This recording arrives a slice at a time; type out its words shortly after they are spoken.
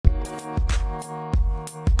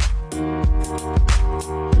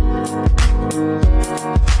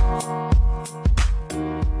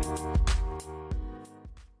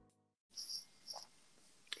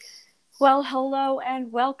Well, hello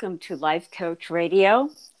and welcome to Life Coach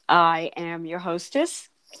Radio. I am your hostess,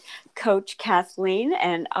 Coach Kathleen,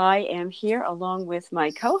 and I am here along with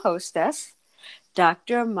my co hostess,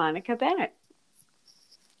 Dr. Monica Bennett.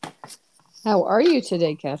 How are you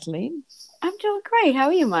today, Kathleen? I'm doing great. How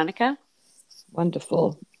are you, Monica?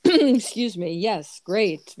 Wonderful. Excuse me. Yes,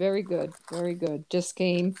 great. Very good. Very good. Just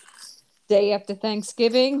came day after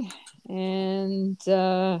Thanksgiving, and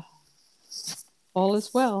all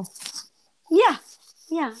is well. Yeah,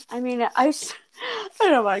 yeah. I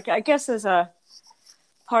don't know, Monica. I guess as a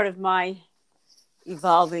part of my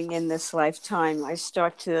evolving in this lifetime, I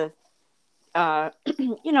start to, kind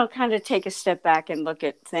of take a step back and look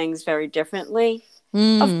at things very differently. Of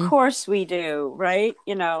Mm. course we do, right?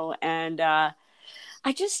 And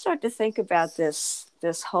I just start to think about this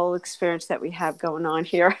whole experience that we have going on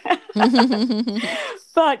here.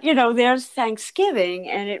 But there's Thanksgiving,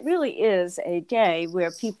 and it really is a day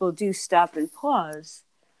where people do stop and pause.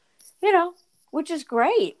 You know, which is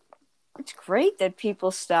great. It's great that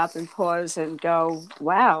people stop and pause and go,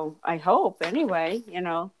 "Wow!" I hope anyway.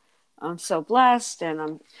 I'm so blessed, and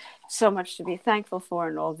I'm so much to be thankful for,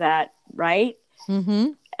 and all that, right?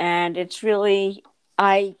 Mm-hmm. And it's really,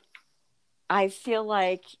 I feel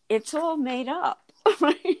like it's all made up.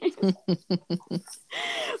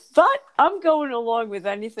 But I'm going along with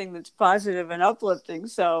anything that's positive and uplifting.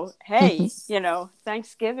 So, hey,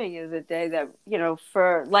 Thanksgiving is a day that,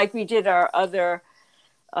 for like we did our other,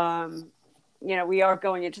 um, we are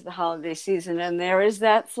going into the holiday season, and there is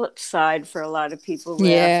that flip side for a lot of people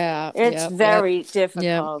where Yeah. it's Yep. Yep. very Yep.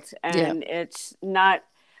 difficult, Yep. and it's not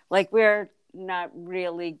like we're not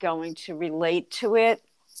really going to relate to it,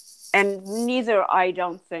 and neither I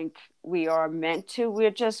don't think we are meant to.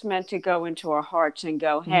 We're just meant to go into our hearts and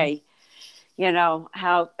go, Mm. hey,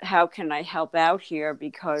 how can I help out here?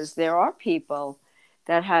 Because there are people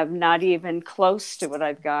that have not even close to what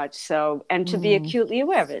I've got. So, and to be Mm. acutely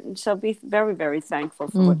aware of it. And so be very, very thankful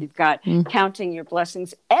for what Mm. you've got, Mm. counting your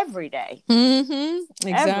blessings every day,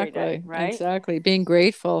 Exactly. right? Exactly. Being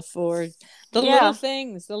grateful for Yeah. the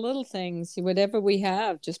little things, whatever we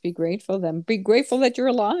have, just be grateful them. Be grateful that you're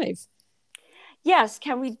alive. Yes,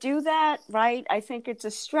 can we do that? Right? I think it's a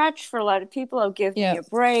stretch for a lot of people. Oh, give me Yeah. a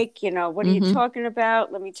break. What are you Mm-hmm. talking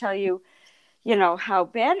about? Let me tell you, how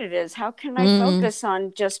bad it is. How can I Mm. focus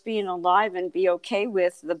on just being alive and be okay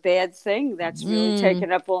with the bad thing that's really Mm.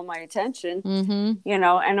 taken up all my attention? Mm-hmm. And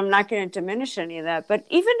I'm not going to diminish any of that. But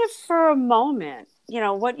even if for a moment,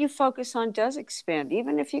 what you focus on does expand,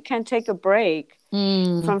 even if you can take a break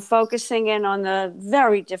Mm. from focusing in on the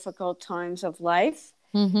very difficult times of life.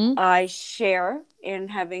 Mm-hmm. I share in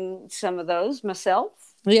having some of those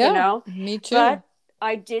myself, Yeah, me too. but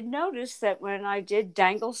I did notice that when I did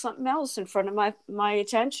dangle something else in front of my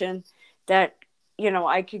attention, that,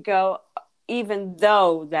 I could go, even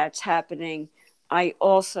though that's happening, I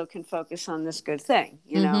also can focus on this good thing,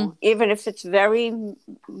 Mm-hmm. even if it's very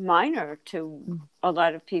minor to a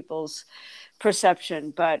lot of people's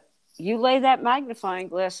perception. But you lay that magnifying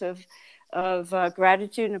glass of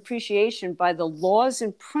gratitude and appreciation by the laws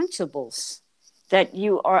and principles that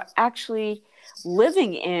you are actually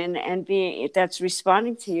living in and being that's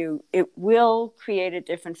responding to you, it will create a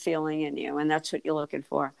different feeling in you, and that's what you're looking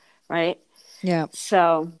for, right? Yeah.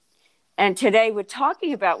 So, and today we're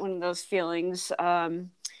talking about one of those feelings,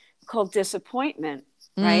 called disappointment,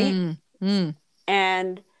 right? Mm. Mm.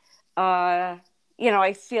 And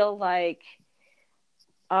I feel like,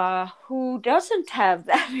 who doesn't have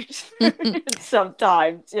that experience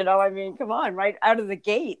sometimes? Come on, right out of the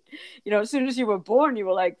gate. As soon as you were born, you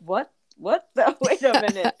were like, what? What the? Wait a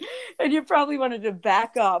minute. And you probably wanted to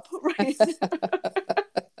back up, right?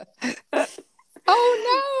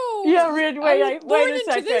 Oh Yeah, no! wait, I was wait born a into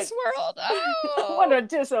second. this world. What a Oh.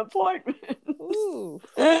 disappointment. Ooh.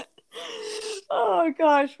 Oh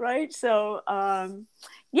gosh, right? So,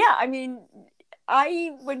 yeah,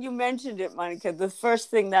 I when you mentioned it, Monica, the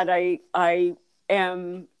first thing that I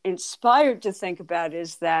am inspired to think about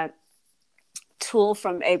is that tool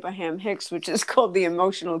from Abraham Hicks, which is called the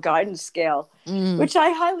Emotional Guidance Scale, Mm. which I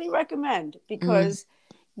highly recommend Mm. because,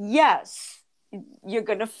 yes, you're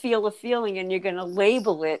going to feel a feeling and you're going to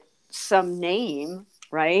label it some name,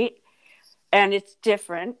 right? And it's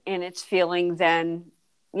different in its feeling than,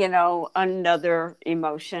 another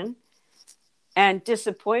emotion. And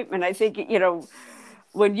disappointment, I think,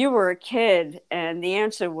 when you were a kid and the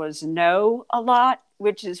answer was no a lot,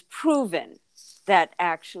 which is proven that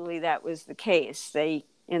actually that was the case. They,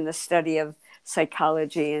 in the study of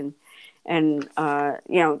psychology and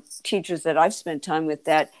teachers that I've spent time with,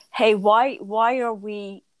 that, hey, why are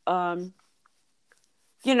we,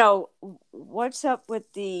 you know what's up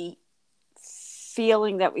with the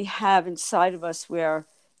feeling that we have inside of us where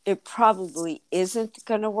it probably isn't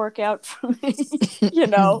going to work out for me, you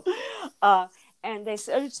know? And they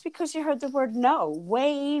said, it's because you heard the word no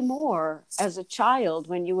way more as a child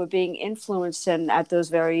when you were being influenced and at those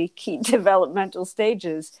very key developmental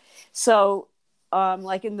stages. So,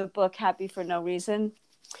 like in the book, Happy for No Reason,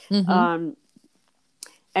 and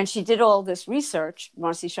she did all this research.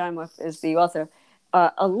 Marcy Shimoff is the author.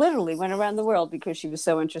 Literally went around the world because she was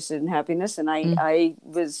so interested in happiness, and I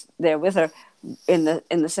was there with her in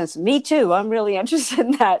the sense of me too. I'm really interested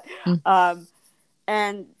in that,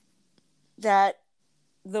 and that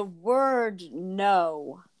the word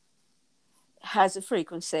no has a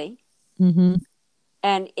frequency,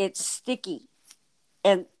 and it's sticky,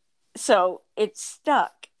 and so it's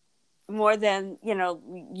stuck more than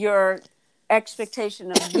your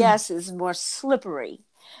expectation of yes is more slippery.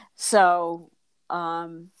 So.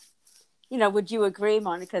 Would you agree,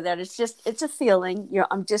 Monica, that it's a feeling,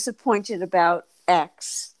 I'm disappointed about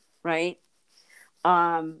X, right?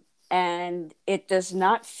 And it does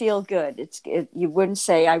not feel good. You wouldn't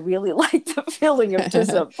say, I really like the feeling of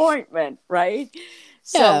disappointment, right?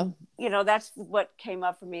 So, that's what came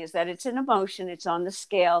up for me, is that it's an emotion, it's on the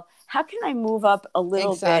scale. How can I move up a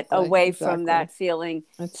little bit away from that feeling,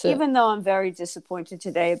 even though I'm very disappointed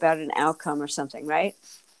today about an outcome or something, right?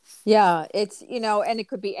 Yeah, it's, and it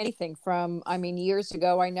could be anything from, years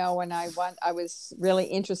ago, I know when I was really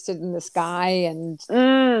interested in this guy, and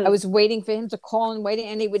I was waiting for him to call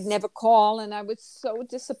and he would never call. And I was so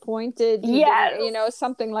disappointed.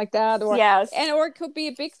 Something like that. Or it could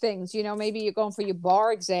be big things, maybe you're going for your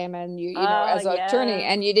bar exam and as an attorney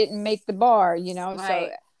and you didn't make the bar,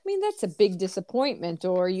 Right. So, that's a big disappointment.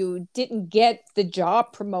 Or you didn't get the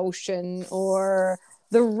job promotion or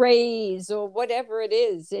the raise or whatever it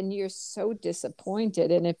is, and you're so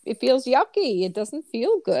disappointed, and it feels yucky. It doesn't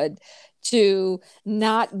feel good to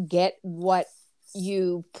not get what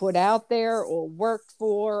you put out there or worked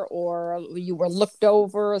for, or you were looked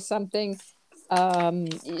over or something.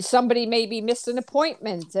 Somebody maybe missed an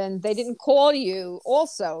appointment and they didn't call you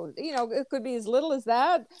also. It could be as little as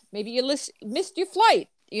that. Maybe you missed your flight,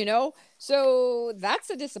 so that's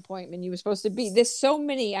a disappointment. You were supposed to be. There's so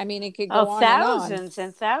many. It could go on thousands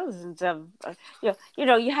and thousands of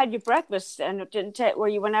you had your breakfast and it didn't taste, or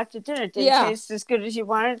you went out to dinner, it didn't taste as good as you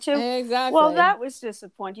wanted it to. Exactly. Well, that was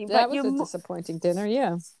disappointing. That was a disappointing dinner.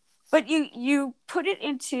 Yeah. But you put it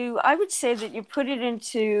into, I would say that you put it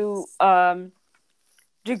into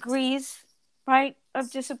degrees, right,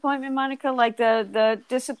 of disappointment, Monica. Like the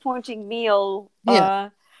disappointing meal.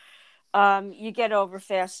 Yeah. You get over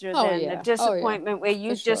faster than the disappointment where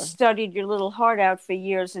you studied your little heart out for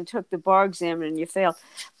years and took the bar exam and you failed.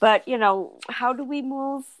 But, how do we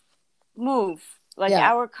move? Like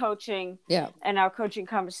our coaching and our coaching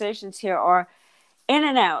conversations here are in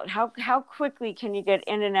and out. How quickly can you get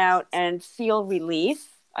in and out and feel relief?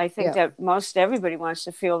 I think that most everybody wants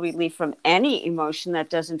to feel relief from any emotion that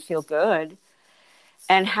doesn't feel good.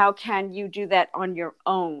 And how can you do that on your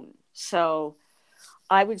own? So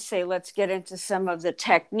I would say let's get into some of the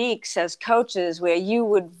techniques as coaches where you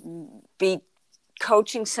would be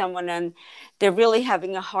coaching someone and they're really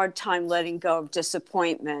having a hard time letting go of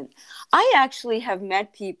disappointment. I actually have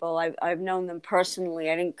met people, I've known them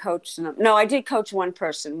personally. I didn't coach them. No, I did coach one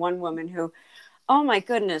person, one woman who, oh my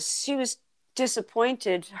goodness, she was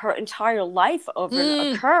disappointed her entire life over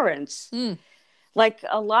an occurrence. Like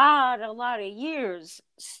a lot of years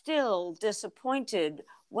still disappointed.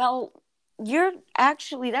 Well, you're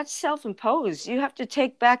actually, that's self-imposed. You have to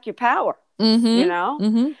take back your power,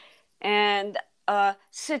 and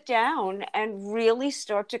sit down and really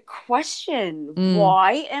start to question,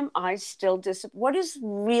 why am I still disappointed? What is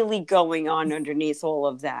really going on underneath all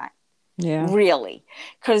of that? Yeah. Really?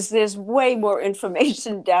 Because there's way more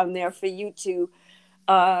information down there for you to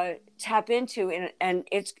tap into, and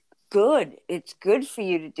it's good. It's good for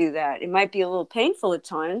you to do that. It might be a little painful at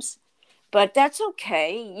times, but that's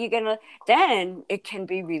okay. Then it can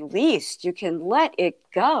be released. You can let it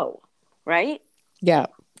go, right? Yeah,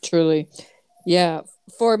 truly. Yeah.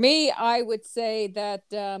 For me, I would say that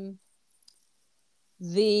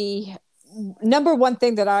the number one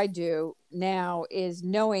thing that I do now is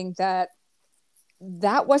knowing that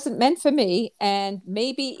wasn't meant for me, and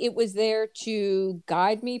maybe it was there to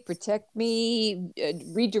guide me, protect me,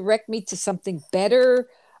 redirect me to something better.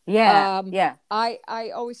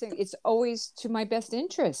 I always think it's always to my best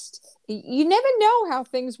interest. You never know how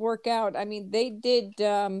things work out. They did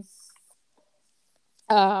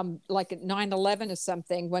like at 9/11 or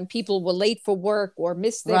something, when people were late for work or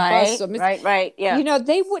missed their bus or right, yeah,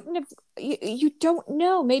 they wouldn't have, you don't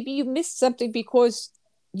know, maybe you missed something because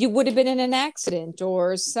you would have been in an accident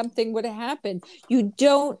or something would have happened. You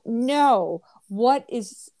don't know what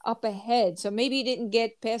is up ahead. So maybe you didn't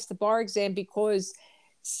get past the bar exam because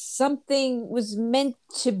something was meant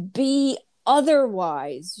to be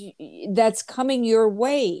otherwise that's coming your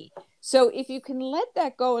way. So if you can let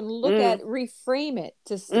that go and look at, reframe it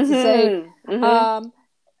to say,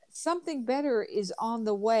 something better is on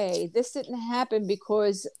the way. This didn't happen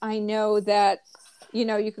because I know that,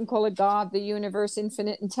 you can call it God, the universe,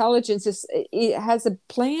 infinite intelligence. It has a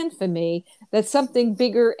plan for me, that something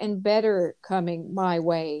bigger and better coming my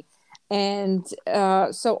way. And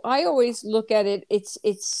so I always look at it.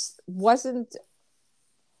 It's wasn't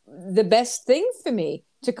the best thing for me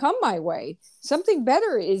to come my way. Something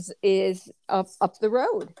better is up the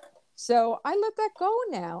road. So I let that go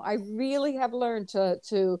now. I really have learned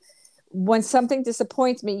to when something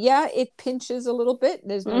disappoints me, yeah, it pinches a little bit.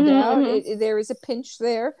 There's no doubt. There is a pinch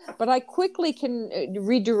there, but I quickly can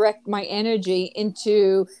redirect my energy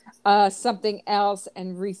into something else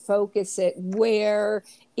and refocus it where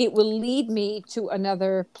it will lead me to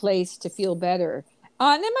another place to feel better.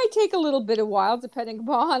 And it might take a little bit of while, depending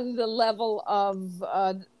upon the level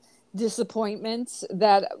of disappointment,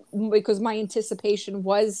 that because my anticipation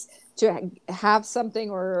was to have something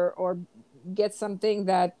or get something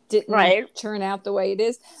that didn't turn out the way it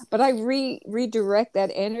is. But I redirect that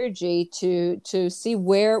energy to see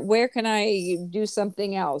where can I do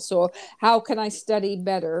something else, or how can I study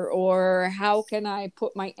better, or how can I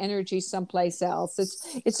put my energy someplace else.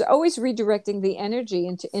 It's always redirecting the energy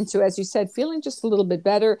into, as you said, feeling just a little bit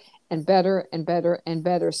better and better and better and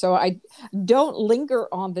better. So I don't linger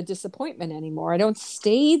on the disappointment anymore. I don't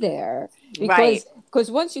stay there, because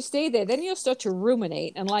once you stay there, then you'll start to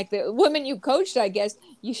ruminate. And like the woman you coached, I guess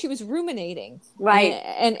she was ruminating,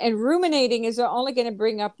 and ruminating is only going to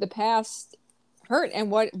bring up the past hurt. And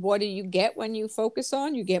what do you get when you focus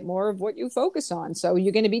on? You get more of what you focus on. So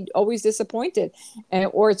you're going to be always disappointed,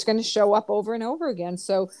 or it's going to show up over and over again.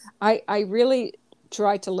 So I really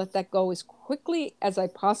try to let that go as quickly as I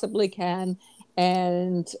possibly can,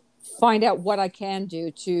 and find out what I can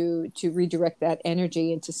do to redirect that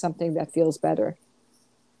energy into something that feels better.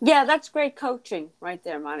 Yeah, that's great coaching right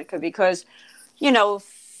there, Monica, because,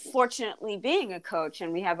 fortunately being a coach,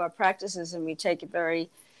 and we have our practices and we take it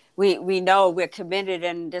we know we're committed,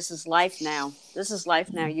 and this is life now. This is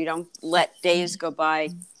life now. You don't let days go by,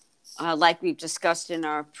 like we've discussed in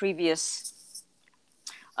our previous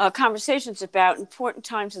conversations, about important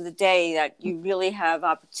times of the day that you really have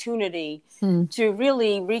opportunity to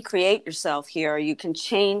really recreate yourself here. You can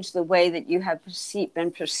change the way that you have been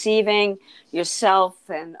perceiving yourself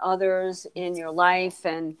and others in your life,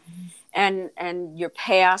 and your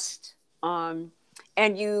past, and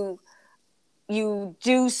you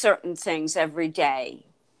do certain things every day.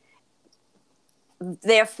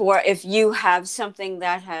 Therefore, if you have something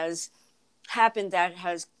that has happened that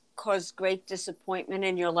has caused great disappointment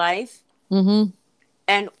in your life,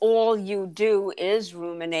 and all you do is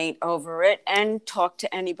ruminate over it and talk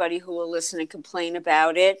to anybody who will listen and complain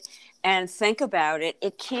about it and think about it,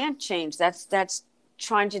 it can't change. That's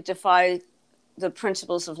trying to defy the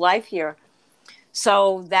principles of life here.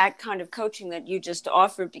 So that kind of coaching that you just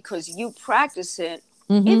offered, because you practice it,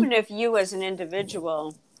 even if you as an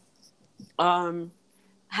individual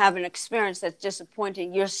have an experience that's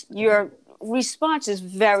disappointing, your response is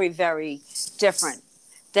very, very different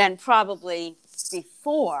than probably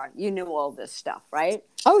before you knew all this stuff, right?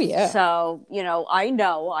 Oh yeah. So I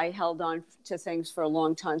know I held on to things for a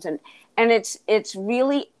long time, and it's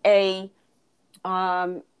really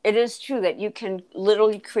it is true that you can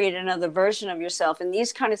literally create another version of yourself, and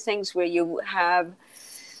these kind of things where you have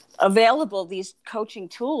available these coaching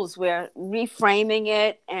tools, where reframing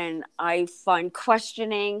it, and I find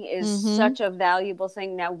questioning is such a valuable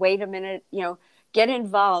thing. Now, wait a minute, get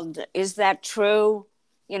involved. Is that true?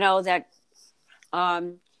 That,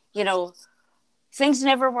 things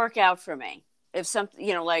never work out for me. If something,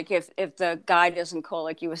 like if the guy doesn't call,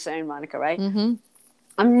 like you were saying, Monica, right?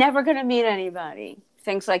 I'm never going to meet anybody.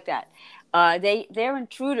 Things like that. They're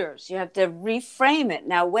intruders. You have to reframe it.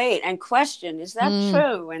 Now wait and question, is that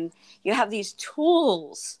true? And you have these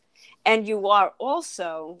tools, and you are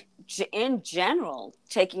also in general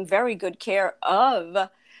taking very good care of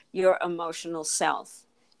your emotional self.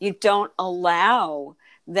 You don't allow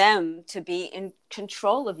them to be in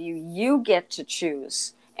control of you. You get to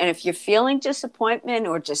choose. And if you're feeling disappointment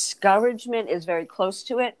or discouragement is very close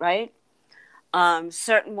to it, right?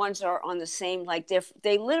 Certain ones are on the same, like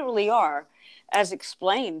they literally are, as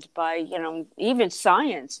explained by, even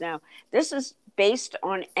science. Now, this is based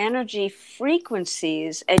on energy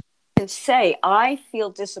frequencies. And you can say, I feel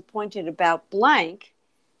disappointed about blank.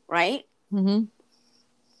 right? Mm-hmm.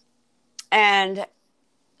 And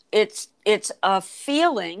it's a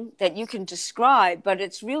feeling that you can describe, but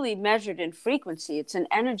it's really measured in frequency. It's an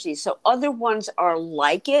energy. So other ones are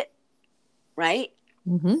like it, right?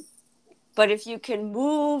 Mm-hmm. But if you can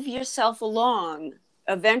move yourself along,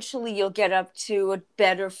 eventually you'll get up to a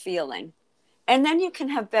better feeling. And then you can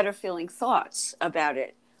have better feeling thoughts about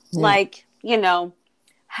it. Yeah. Like, you know,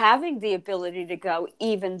 having the ability to go,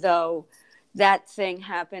 even though that thing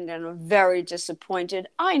happened and I'm very disappointed,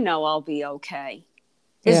 I know I'll be okay.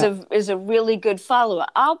 Yeah. Is a really good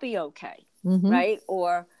follow-up. I'll be okay. Mm-hmm. Right?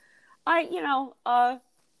 Or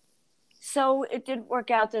so it didn't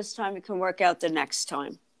work out this time, it can work out the next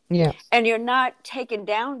time. Yeah. And you're not taken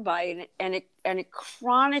down by it, and it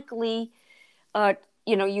chronically uh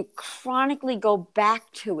you chronically go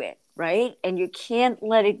back to it, right? And you can't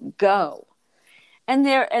let it go. And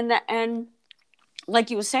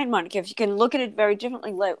like you were saying, Monica, if you can look at it very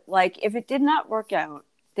differently, like if it did not work out,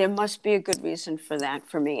 there must be a good reason for that.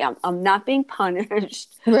 For me, I'm not being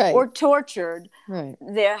punished Right. or tortured. Right.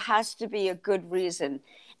 There has to be a good reason.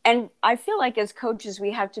 And I feel like as coaches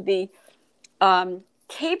we have to be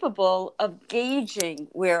capable of gauging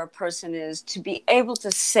where a person is, to be able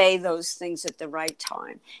to say those things at the right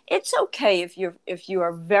time. It's okay if you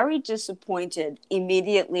are very disappointed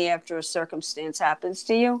immediately after a circumstance happens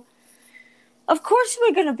to you. Of course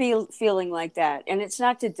we're going to be feeling like that, and it's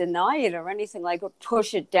not to deny it or anything, like, or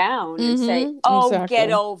push it down and say, Mm-hmm. oh, Exactly.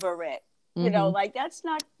 get over it. Mm-hmm. Like that's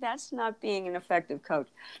not being an effective coach.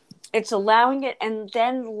 It's allowing it, and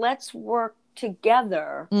then let's work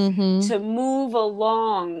together Mm-hmm. to move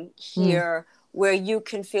along here where you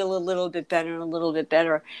can feel a little bit better and a little bit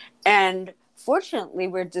better. And fortunately,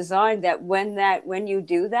 we're designed that when you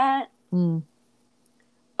do that, Mm.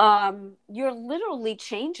 you're literally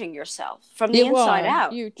changing yourself from the You inside are.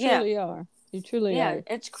 out. You Yeah, truly are. You truly yeah, are.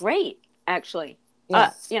 it's great, actually.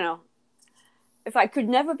 Yeah. If I could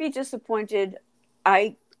never be disappointed,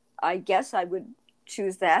 I I guess I would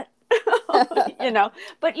choose that.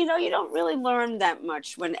 But you don't really learn that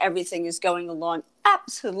much when everything is going along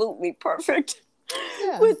absolutely perfect.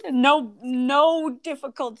 Yeah. With no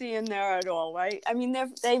difficulty in there at all, right? I mean,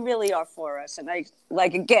 they really are for us. And I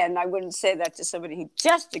wouldn't say that to somebody who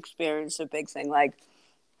just experienced a big thing, like,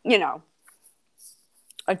 you know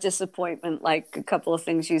a disappointment, like a couple of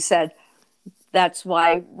things you said. That's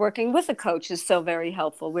why working with a coach is so very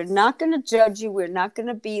helpful. We're not going to judge you. We're not going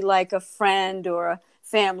to be like a friend or a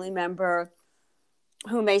family member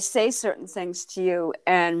who may say certain things to you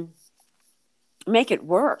and make it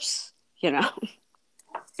worse, you know?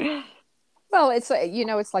 Well, it's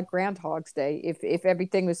it's like Groundhog's Day. If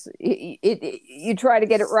everything was, you try to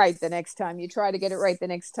get it right the next time. You try to get it right the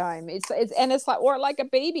next time. It's like, or like a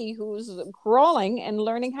baby who's crawling and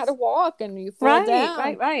learning how to walk, and you fall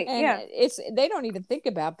down, Right. and Yeah. they don't even think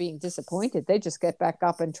about being disappointed. They just get back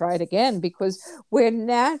up and try it again, because we're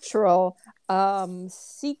natural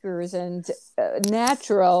seekers and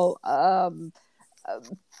natural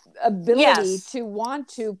ability Yes. to want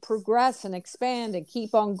to progress and expand and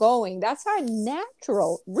keep on going. That's our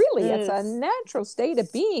natural, really, it's a natural state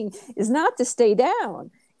of being, is not to stay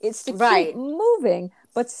down. It's to Right. keep moving.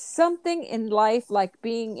 But something in life, like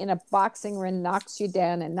being in a boxing ring, knocks you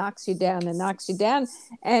down and knocks you down and knocks you down.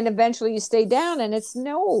 And eventually you stay down, and it's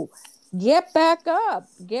no, get back up,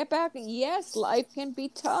 get back. Yes, life can be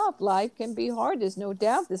tough. Life can be hard. There's no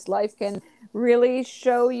doubt. This life can really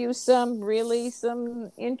show you some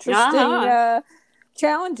interesting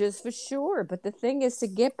challenges, for sure. But the thing is to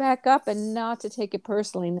get back up and not to take it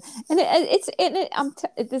personally. And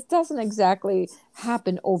this doesn't exactly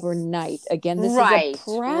happen overnight. Again, this is a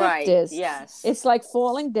practice. Right. Yes. It's like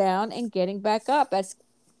falling down and getting back up. As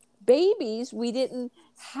babies, we didn't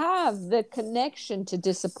have the connection to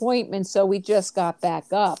disappointment, so we just got back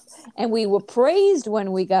up, and we were praised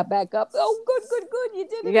when we got back up. Oh, good, you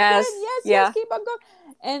did it Yes. again. Yes, Yeah. yes, keep on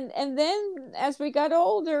going. And then as we got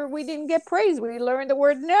older, we didn't get praised. We learned the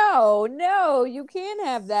word no. You can't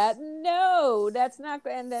have that. No, that's not.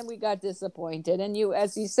 And then we got disappointed. And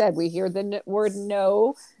as you said, we hear the word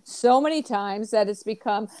no so many times that it's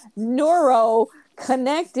become neuro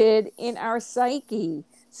connected in our psyche.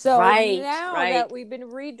 So now that we've been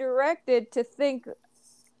redirected to think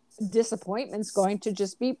disappointment's going to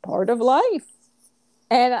just be part of life,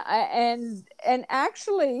 and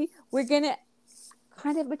actually we're going to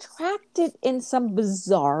kind of attract it in some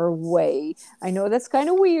bizarre way. I know that's kind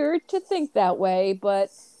of weird to think that way, but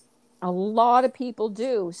a lot of people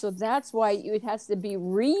do. So that's why it has to be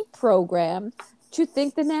reprogrammed to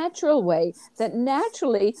think the natural way, that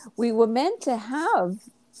naturally we were meant to have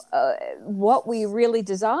what we really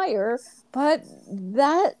desire. But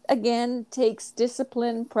that again takes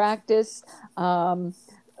discipline, practice,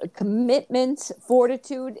 commitment,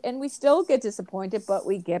 fortitude, and we still get disappointed, but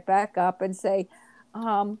we get back up and say,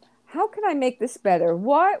 how can I make this better?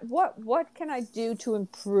 What can I do to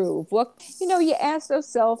improve? What, you ask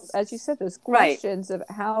yourself, as you said, those Right. questions of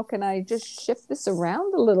how can I just shift this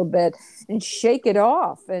around a little bit and shake it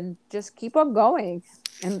off and just keep on going,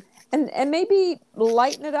 and maybe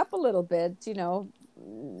lighten it up a little bit,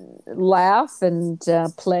 laugh and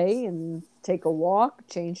play and take a walk,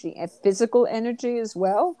 change the physical energy as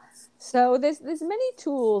well. So there's many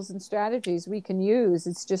tools and strategies we can use.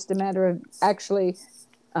 It's just a matter of actually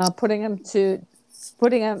putting them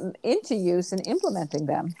into use and implementing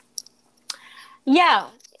them. Yeah,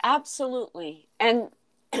 absolutely. And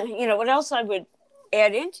what else I would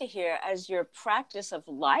add into here as your practice of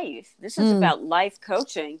life, this is about life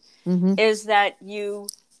coaching, Mm-hmm. is that you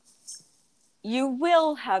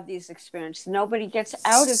will have these experiences. Nobody gets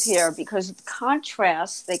out of here, because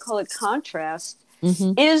contrast, they call it contrast,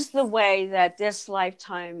 Mm-hmm. is the way that this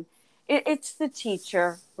lifetime, it's the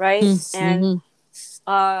teacher, right? And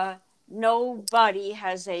Mm-hmm. nobody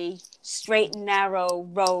has a straight and narrow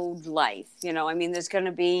road life. I mean, there's going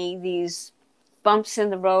to be these bumps in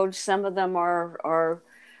the road. Some of them are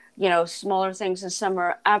smaller things, and some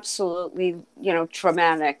are absolutely,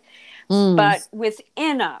 traumatic. Mm. But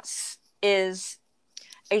within us is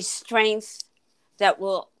a strength that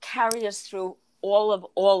will carry us through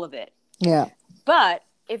all of it. Yeah. But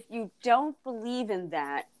if you don't believe in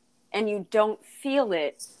that and you don't feel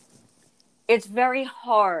it, it's very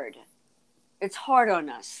hard. It's hard on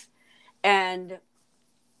us. And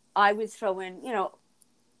I would throw in,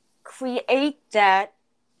 create that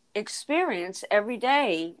experience every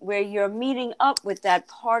day where you're meeting up with that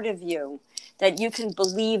part of you that you can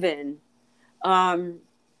believe in. I'm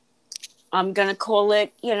going to call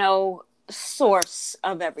it, source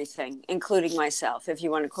of everything, including myself, if you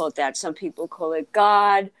want to call it that. Some people call it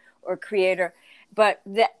God or creator. But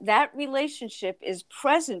that relationship is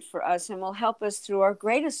present for us and will help us through our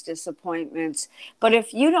greatest disappointments. But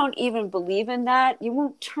if you don't even believe in that, you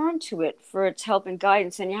won't turn to it for its help and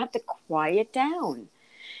guidance. And you have to quiet down.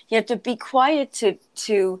 You have to be quiet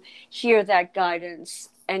to hear that guidance.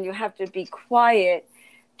 And you have to be quiet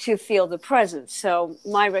to feel the presence. So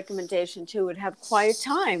my recommendation too would have quiet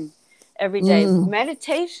time every day.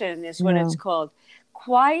 Meditation is what Yeah. it's called.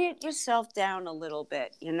 Quiet yourself down a little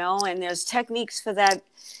bit, and there's techniques for that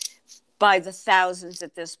by the thousands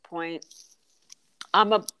at this point.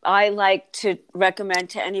 I like to recommend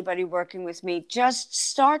to anybody working with me, just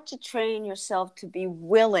start to train yourself to be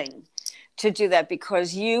willing to do that,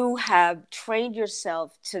 because you have trained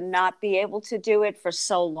yourself to not be able to do it for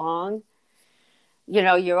so long.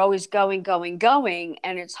 You're always going,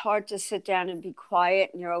 and it's hard to sit down and be quiet,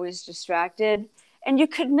 and you're always distracted. And you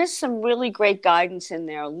could miss some really great guidance in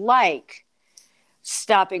there, like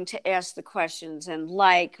stopping to ask the questions and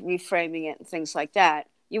like reframing it and things like that.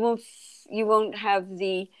 You won't have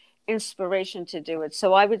the inspiration to do it.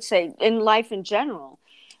 So I would say in life in general,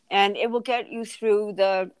 and it will get you through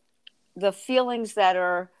the feelings that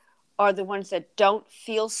are the ones that don't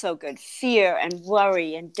feel so good: fear and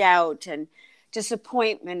worry and doubt and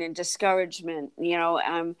disappointment and discouragement.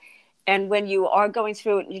 And when you are going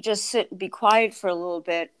through it, you just sit and be quiet for a little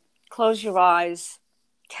bit, close your eyes,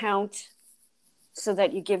 count, so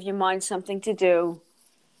that you give your mind something to do,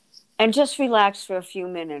 and just relax for a few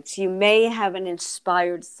minutes. You may have an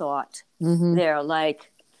inspired thought there,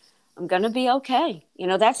 like, I'm going to be okay.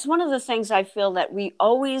 That's one of the things I feel that we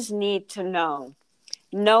always need to know,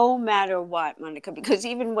 no matter what, Monica, because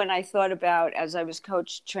even when I thought about, as I was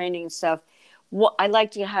coach training and stuff, I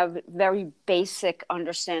like to have very basic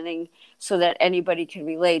understanding so that anybody can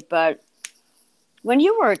relate. But when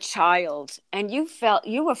you were a child and you felt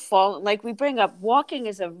you were falling, like we bring up, walking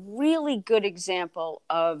is a really good example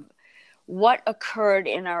of what occurred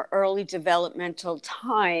in our early developmental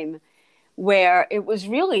time, where it was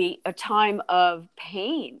really a time of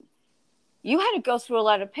pain. You had to go through a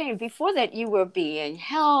lot of pain. Before that, you were being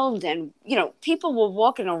held, and people were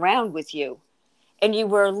walking around with you, and you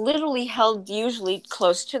were literally held, usually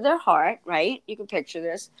close to their heart, right? You can picture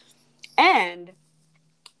this. And,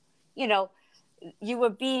 you were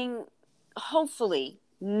being hopefully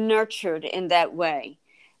nurtured in that way.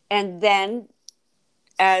 And then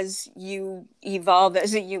as you evolve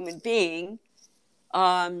as a human being,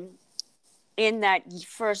 in that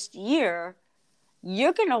first year,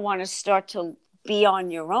 you're going to want to start to be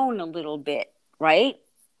on your own a little bit, right?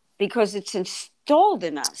 Because it's installed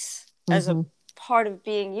in us as a part of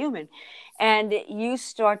being human. And you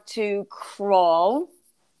start to crawl,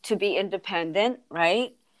 to be independent,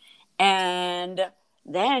 right? And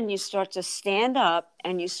then you start to stand up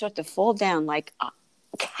and you start to fall down like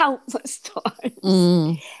countless times.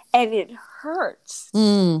 And it hurts.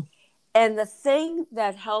 And the thing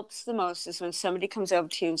that helps the most is when somebody comes over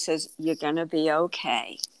to you and says, you're going to be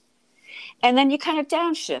okay. And then you kind of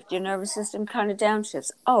downshift. Your nervous system kind of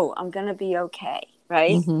downshifts. Oh, I'm going to be okay,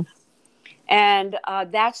 right? And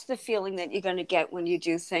that's the feeling that you're going to get when you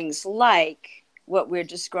do things like what we're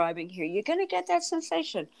describing here. You're going to get that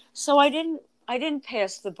sensation. So I didn't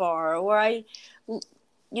pass the bar, or I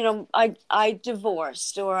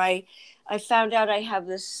divorced, or I found out I have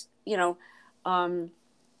this,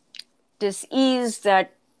 disease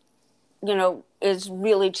that, is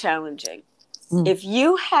really challenging. If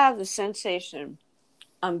you have the sensation,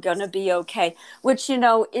 I'm going to be okay, which,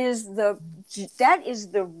 that is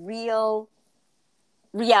the real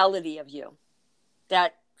reality of you,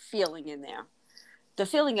 that feeling in there. The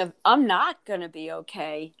feeling of I'm not going to be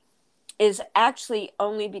okay is actually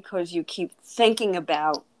only because you keep thinking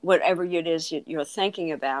about whatever it is you're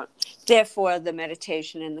thinking about. Therefore, the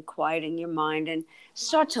meditation and the quieting your mind and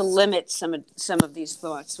start to limit some of these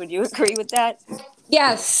thoughts. Would you agree with that?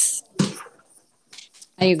 Yes,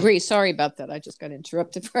 I agree. Sorry about that. I just got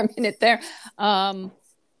interrupted for a minute there. I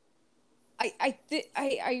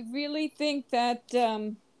really think that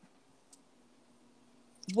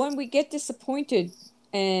when we get disappointed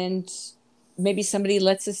and maybe somebody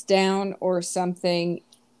lets us down or something,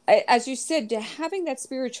 as you said, having that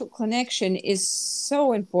spiritual connection is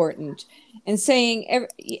so important, and saying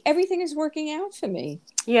everything is working out for me.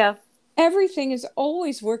 Yeah. Everything is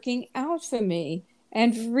always working out for me.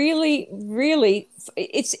 And really, really,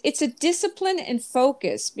 it's a discipline and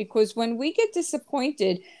focus, because when we get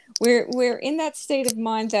disappointed, we're in that state of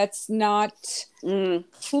mind that's not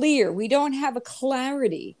clear. We don't have a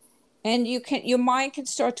clarity. And your mind can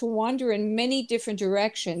start to wander in many different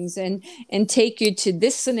directions and take you to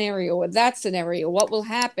this scenario or that scenario. What will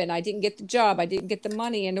happen? I didn't get the job. I didn't get the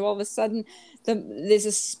money. And all of a sudden, there's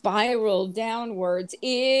a spiral downwards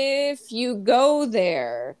if you go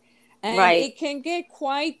there. And right. It can get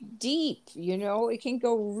quite deep, it can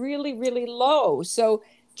go really, really low. So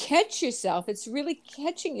catch yourself. It's really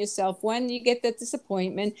catching yourself when you get that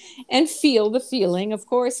disappointment, and feel the feeling, of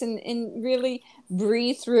course, and really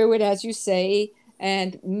breathe through it, as you say,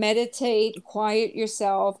 and meditate, quiet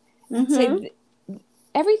yourself, and say,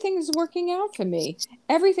 everything is working out for me.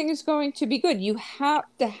 Everything is going to be good. You have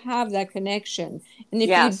to have that connection. And if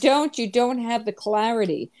you don't have the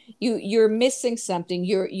clarity. You're missing something.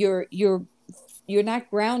 You're not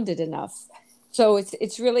grounded enough. So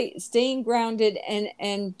it's really staying grounded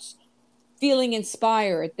and feeling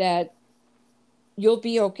inspired that you'll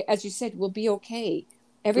be okay. As you said, we'll be okay.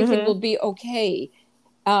 Everything will be okay.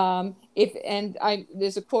 There's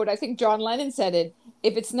a quote, I think John Lennon said it.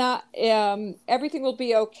 If it's not, everything will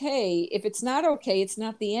be okay. If it's not okay, it's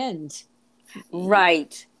not the end.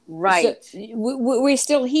 Right. So we're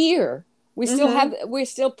still here. We're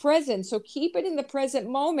still present. So keep it in the present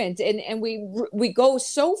moment. And we go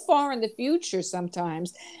so far in the future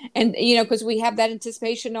sometimes. And, because we have that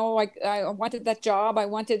anticipation. Oh, I wanted that job. I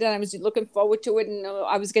wanted that. I was looking forward to it. And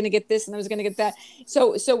I was going to get this and I was going to get that.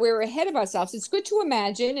 So we're ahead of ourselves. It's good to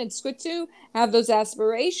imagine. It's good to have those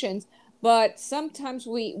aspirations. But sometimes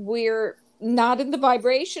we're not in the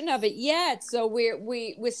vibration of it yet. So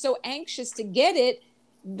we're so anxious to get it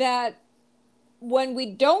that when we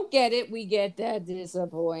don't get it, we get that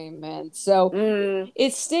disappointment. So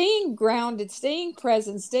it's staying grounded, staying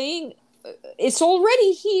present, it's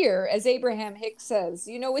already here, as Abraham Hicks says.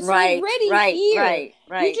 It's already here.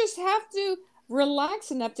 Right. You just have to relax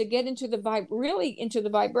enough to get into the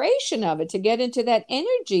vibration of it, to get into that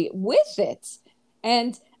energy with it.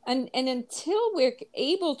 And until we're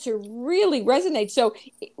able to really resonate. So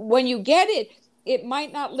when you get it, it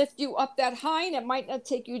might not lift you up that high, and it might not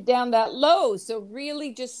take you down that low. So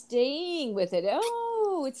really just staying with it.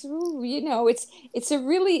 Oh, it's a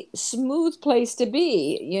really smooth place to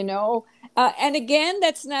be, and again,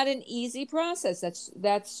 that's not an easy process.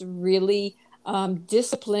 That's really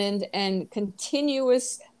disciplined and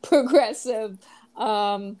continuous progressive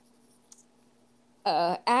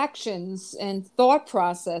actions and thought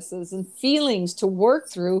processes and feelings to work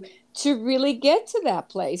through to really get to that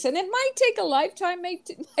place. And it might take a lifetime, might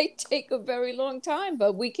take a very long time,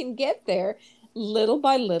 but we can get there little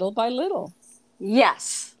by little by little.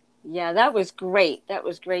 Yes. Yeah, that was great. That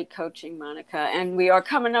was great coaching, Monica. And we are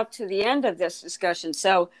coming up to the end of this discussion.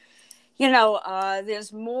 So,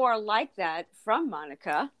 there's more like that from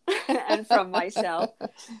Monica and from myself.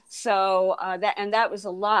 So that was a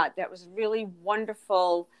lot. That was really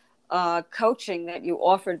wonderful coaching that you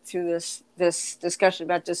offered through this discussion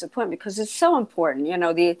about disappointment, because it's so important,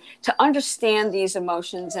 to understand these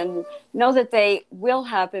emotions and know that they will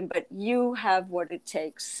happen, but you have what it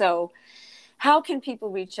takes. So how can people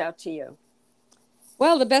reach out to you?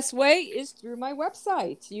 Well, the best way is through my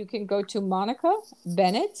website. You can go to Monica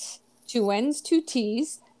Bennett,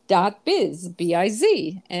 2N's2T's .biz,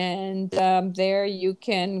 B-I-Z. And there you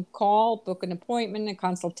can call, book an appointment, a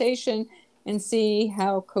consultation, and see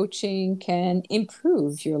how coaching can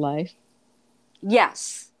improve your life.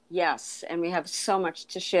 Yes. And we have so much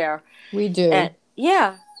to share. We do. And,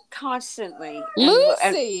 yeah, constantly.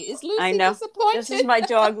 Lucy! Is Lucy I know. disappointed? This is my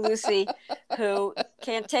dog, Lucy, who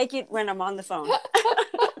can't take it when I'm on the phone.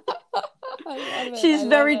 She's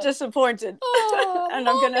very disappointed. Oh, and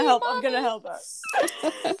I'm going to help her.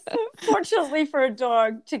 Fortunately for a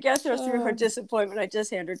dog, to get her through her disappointment, I just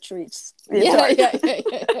hand her treats. Yeah.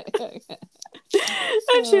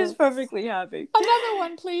 And she's perfectly happy. Another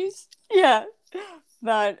one, please. Yeah.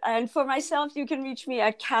 And for myself, you can reach me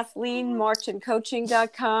at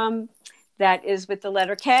KathleenMartinCoaching.com. That is with the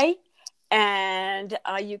letter K. And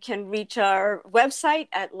you can reach our website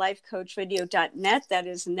at lifecoachradio.net. That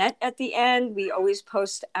is net at the end. We always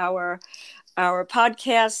post our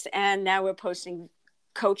podcast, and now we're posting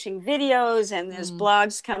coaching videos, and there's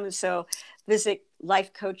blogs coming. So visit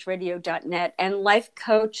lifecoachradio.net and Life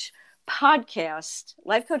Coach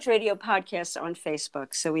Radio Podcast on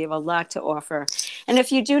Facebook. So we have a lot to offer. And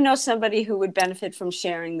if you do know somebody who would benefit from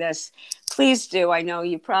sharing this, please do. I know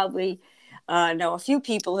you probably know a few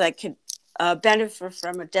people that could benefit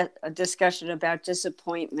from a discussion about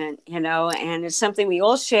disappointment, and it's something we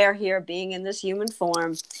all share here, being in this human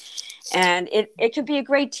form. And it could be a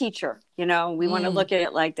great teacher. We want to look at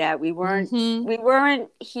it like that. We weren't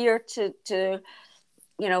here to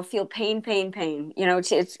feel pain.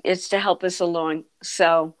 It's to help us along.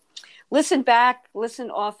 So listen back, listen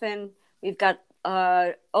often. We've got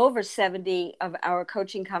over 70 of our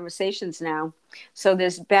coaching conversations now. So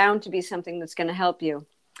there's bound to be something that's going to help you.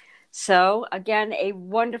 So again, a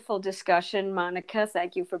wonderful discussion, Monica.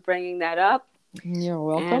 Thank you for bringing that up. You're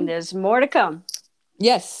welcome. And there's more to come.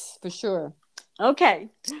 Yes, for sure. Okay.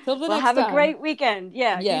 Till the next have time. A great weekend.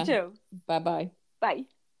 Yeah, you too. Bye-bye. Bye.